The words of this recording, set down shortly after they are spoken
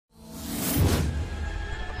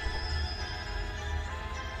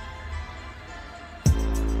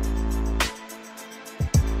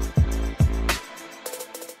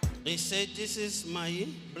He said, this is my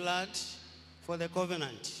blood for the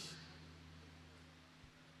covenant.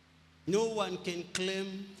 No one can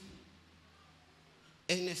claim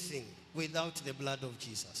anything without the blood of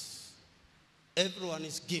Jesus. Everyone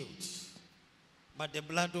is guilty, but the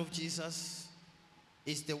blood of Jesus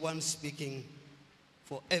is the one speaking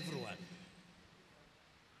for everyone.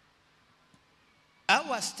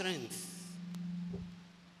 Our strength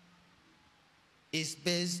is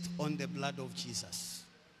based on the blood of Jesus.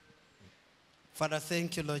 Father,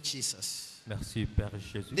 thank you, Lord Jesus. Merci, Père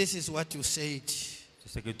Jésus. This is what you said. C'est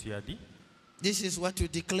ce que tu as dit. This is what you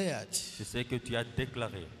declared. C'est ce que tu as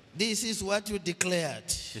déclaré. This is what you declared.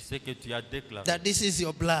 C'est ce que tu as déclaré. That this is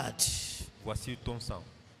your blood. Voici ton sang.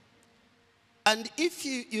 And if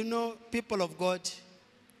you know, people of God,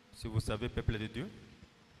 Si vous savez, peuple de Dieu,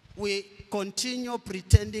 we continue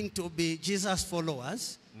pretending to be Jesus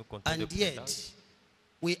followers, nous comptons de and yet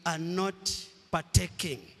we are not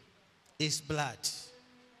partaking his blood.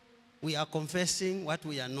 We are confessing what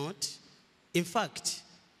we are not. In fact,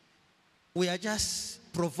 we are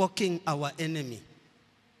just provoking our enemy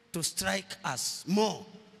to strike us more.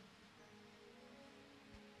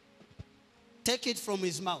 Take it from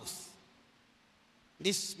his mouth.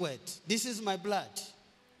 This word, this is my blood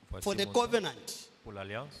voici for the mon sang covenant. pour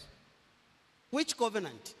l'alliance. Which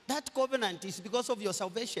covenant? That covenant is because of your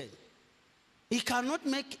salvation. He cannot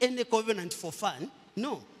make any covenant for fun.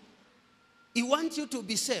 No. He wants you to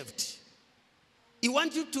be saved. He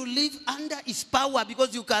wants you to live under his power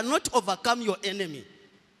because you cannot overcome your enemy.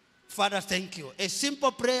 Father, thank you. A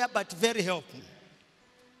simple prayer, but very helpful.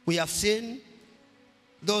 We have seen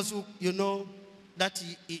those who, you know, that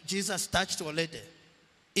Jesus touched already,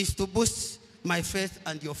 is to boost my faith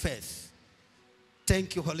and your faith.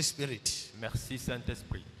 Thank you, Holy Spirit. Merci,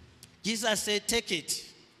 Saint-Esprit. Jesus said, take it.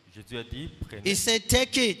 Jésus a dit, prenez. He said,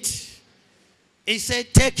 take it. He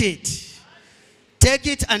said, take it. Take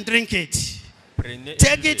it and drink it. Prenez et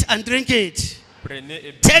Take buvez. it and drink it. Prenez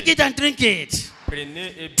et buvez. Take it and drink it.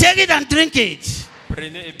 Prenez et buvez. Take it and drink it.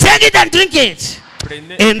 Prenez et buvez. Take it and drink it.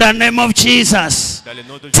 Prenez et In the name of Jesus. dans le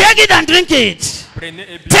nom de Jésus. Take it and drink it. Prenez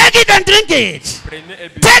et buvez. Take it and drink it. Prenez et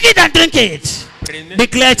buvez. Take it and drink it. Prenez.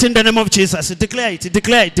 Declare it in the name of Jesus. Declare it.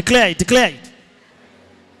 Declare it. Declare it. Declare it.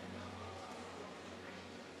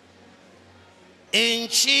 In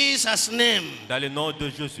Jesus' name. Dans le nom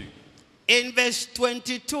de Jésus. In verse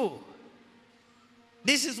 22,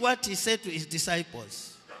 this is what he said to his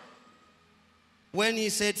disciples. When he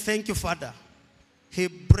said, thank you, Father, he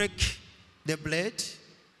broke the bread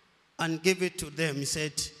and gave it to them. He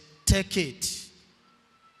said, take it.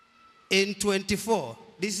 In 24,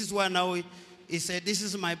 this is why now he said, this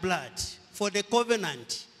is my blood for the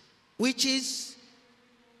covenant, which is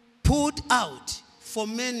poured out for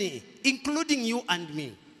many, including you and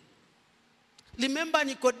me. Remember,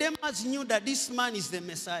 Nicodemus knew that this man is the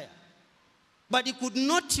Messiah. But he could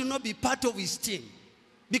not, be part of his team.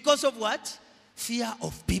 Because of what? Fear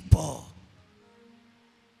of people.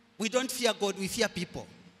 We don't fear God, we fear people.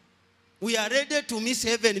 We are ready to miss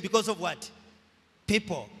heaven because of what?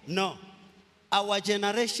 People. No. Our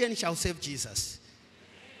generation shall save Jesus.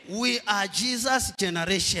 We are Jesus'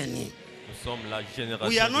 generation. Nous sommes la génération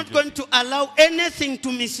We are de not Jésus. going to allow anything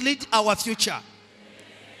to mislead our future.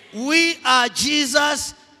 We are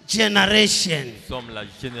Jesus' generation. Nous sommes la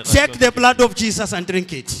génération Take the de blood of Jesus and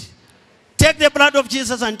drink it. Take the blood of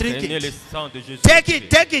Jesus and drink Prenez le it. sang de Jésus. Take it,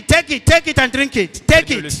 take it, take it, take it and drink it. Take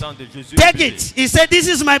Prenez le it. sang de Jésus. Take Buvez. it. He said, this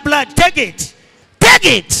is my blood. Take it. Take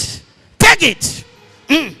it. Take it.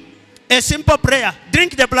 A simple prayer.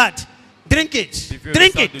 Drink the blood. Drink it. Buvez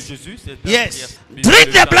Drink le sang de it. Jésus, c'est la Yes. prière. Buvez Drink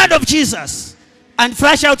le the sang blood de of Jesus and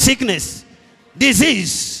flush out sickness,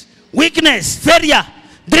 disease, weakness, failure.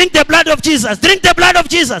 Drink the blood of Jesus. Drink the blood of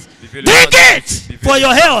Jesus. Buvez le Drink sang de it Jésus. Buvez for le your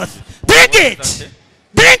sang de health. Jésus. Drink Pour votre it. santé.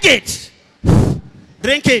 Drink it.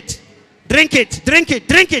 Drink it. Drink it. Drink it.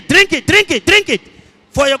 Drink it. Drink it. Drink it. Drink it.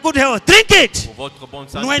 For your good health. Drink it. Pour votre bonne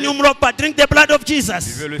When you santé. drink the blood of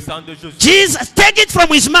Jesus. Buvez le sang de Jésus. Jesus, take it from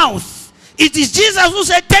his mouth. It is Jesus who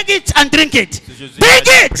said, take it and drink it. C'est Jésus qui Drink a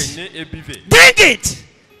dit, it. Prenez et buvez. Drink it.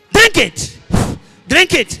 Drink it.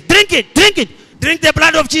 Drink it. Drink it. Drink it. Drink the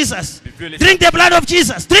blood of Jesus. Drink the blood of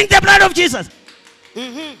Jesus. Drink the blood of Jesus.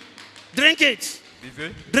 Drink it.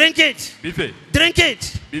 Buvez. Drink it. Buvez. Drink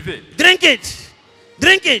it. Buvez. Drink it.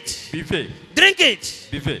 Drink it. Buvez. Drink it.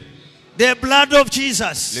 Buvez. The blood of Le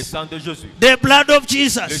Jesus. sang de Jésus. The blood of Le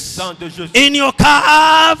Jesus. sang de Jésus. In your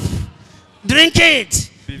cup. Drink it.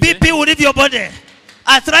 Buvez. BP will leave your body.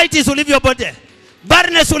 Arthritis will leave your body.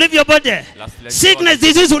 Barrenness will leave your body. Sickness,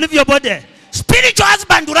 disease will leave your body. Spiritual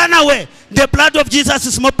husband will run away. The blood of Jesus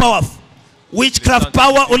is more powerful. Witchcraft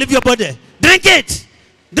power will leave your body. Drink it.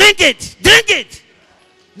 Drink it. Drink it.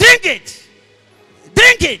 Drink it.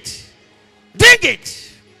 Drink it. Drink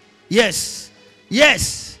it. Yes.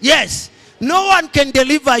 Yes. Yes. No one can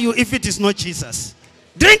deliver you if it is not Jesus.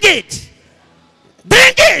 Drink it.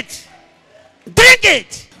 Drink it. Drink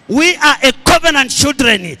it. We are a covenant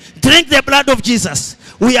children. Drink the blood of Jesus.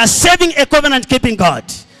 We are serving a covenant keeping God.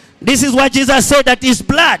 This is what Jesus said, that his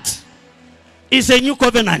blood is a new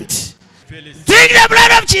covenant. Drink the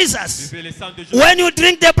blood of Jesus. When you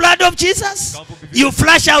drink the blood of Jesus, you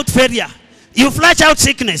flush out failure. You flush out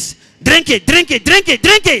sickness. Drink it, drink it, drink it,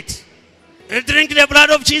 drink it. Drink the blood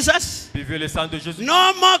of Jesus.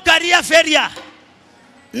 No more career failure.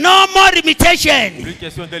 No more limitation.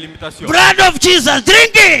 Blood of Jesus,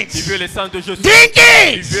 drink it. Drink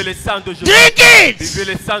it. Drink it.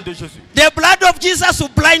 The blood of Jesus will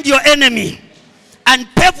blind your enemy and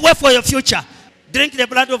pave way for your future. Drink the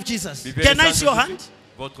blood of Jesus. Can I see your hand?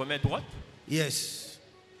 Yes.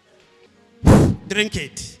 Drink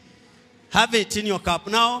it. Have it in your cup.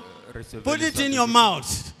 Now, put it in your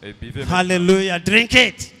mouth. Hallelujah. Drink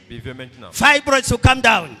it. Fibroids will come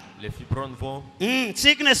down.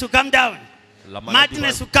 Sickness will come down.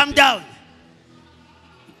 Madness will come down.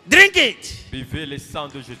 Drink it. Drink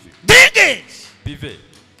it.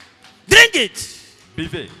 Drink it.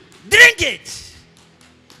 Drink it.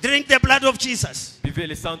 Drink the blood of Jesus.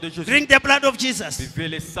 Drink the blood of Jesus.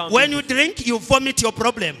 When you drink, you vomit your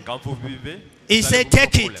problem. He said,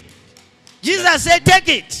 take it. Jesus said, take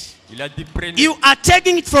it. You are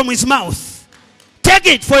taking it from his mouth. Take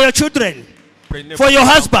it for your children. For your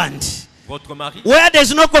husband. Where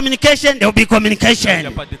there's no communication, there will be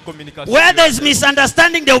communication. Where there's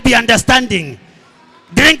misunderstanding, there will be understanding.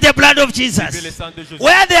 Drink the blood of Jesus.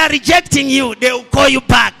 Where they are rejecting you, they will call you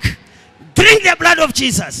back. Drink the blood of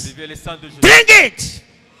Jesus. Drink it.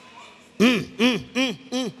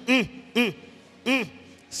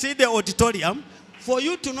 See the auditorium. For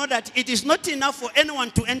you to know that it is not enough for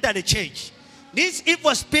anyone to enter the church. These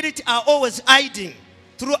evil spirits are always hiding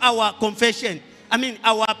through our confession.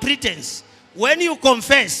 Our pretense. When you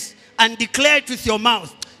confess and declare it with your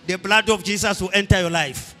mouth, the blood of Jesus will enter your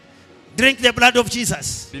life. Drink the blood of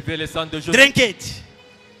Jesus. Drink it.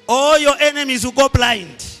 All your enemies will go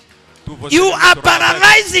blind. You are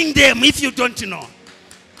paralyzing them if you don't know.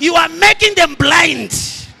 You are making them blind.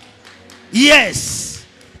 Yes.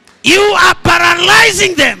 You are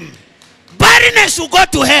paralyzing them. Barrenness will go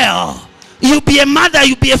to hell. You'll be a mother,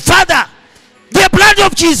 you'll be a father. The blood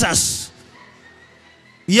of Jesus.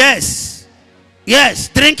 Yes. Yes.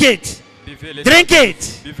 Drink it. Drink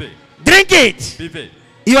it. Drink it.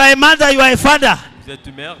 You are a mother, you are a father.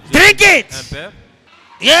 Drink it.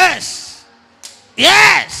 Yes.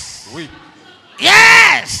 Yes. Oui.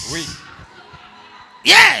 Yes. Oui.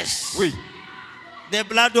 Yes. Oui. The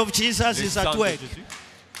blood of Jesus is at work.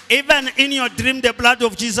 Even in your dream, the blood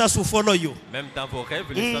of Jesus will follow you.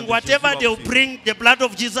 Whatever they will bring, the blood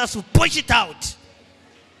of Jesus will push it out.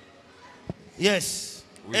 Yes.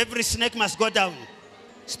 Oui. Every snake must go down.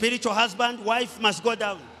 Spiritual husband, wife must go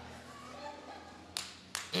down.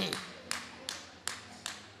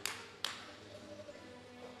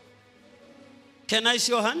 Can I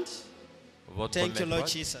see your hand? Thank you, Lord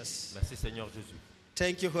Jesus. Merci, Seigneur Jésus.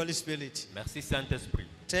 Thank you, Holy Spirit. Merci, Saint-Esprit.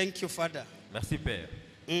 Thank you, Father. Merci, Père.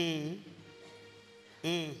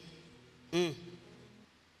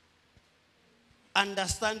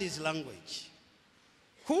 Understand his language.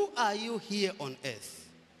 Who are you here on earth?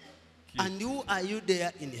 And who are you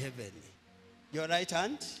there in heaven? Your right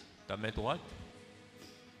hand? Ta main droite.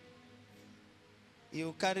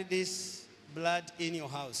 You carry this blood in your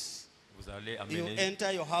house. Vous allez You amener,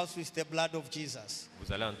 enter your house with the blood of Jesus.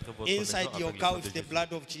 vous allez entrer votre Inside maison your avec le car sang de with the Jésus.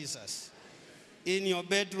 blood of Jesus. In your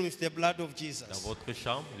bedroom with the blood of Dans Jesus. votre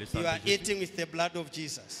chambre, le sang You de are Jésus. eating with the blood of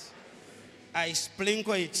Jesus. I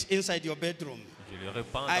sprinkle it inside your bedroom. Je le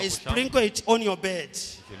répands dans I vos chambres. sprinkle it on your bed.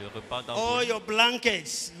 Je le répands dans All vos your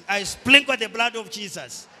blankets. I sprinkle the blood of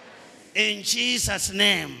Jesus. In Jesus'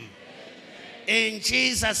 name. In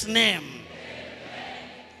Jesus' name.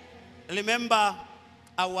 Remember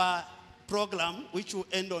our program, which will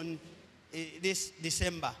end on this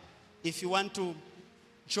December. If you want to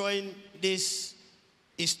join this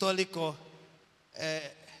historical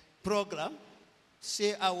program,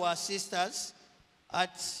 see our sisters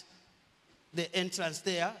at the entrance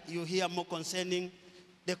there. You hear more concerning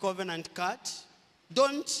the covenant card.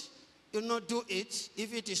 Don't, do it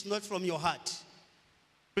if it is not from your heart.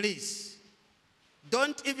 Please.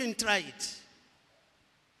 Don't even try it.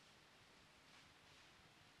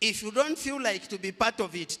 If you don't feel like to be part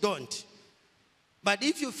of it, don't. But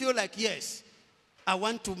if you feel like, yes, I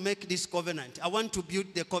want to make this covenant. I want to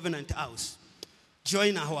build the covenant house.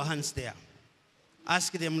 Join our hands there.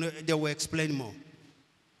 Ask them, they will explain more.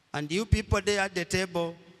 And you people there at the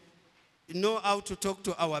table, know how to talk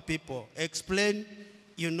to our people. Explain,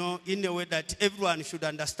 in a way that everyone should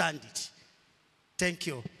understand it. Thank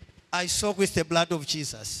you. I soak with the blood of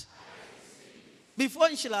Jesus. Before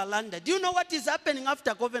Inshilalanda, do you know what is happening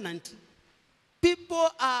after covenant? People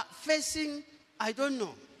are facing, I don't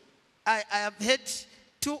know. I have heard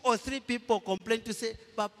 2 or 3 people complain to say,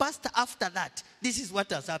 but Pastor, after that, this is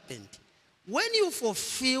what has happened. When you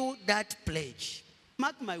fulfill that pledge,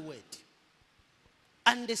 mark my word,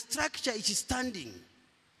 and the structure is standing,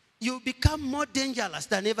 you become more dangerous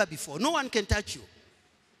than ever before. No one can touch you.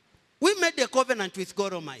 We made a covenant with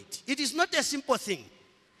God Almighty. It is not a simple thing.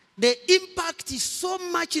 The impact is so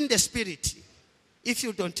much in the spirit, if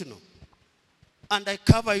you don't know. And I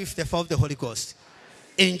cover you with the fire of the Holy Ghost.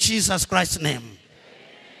 In Jesus Christ's name.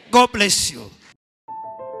 God bless you.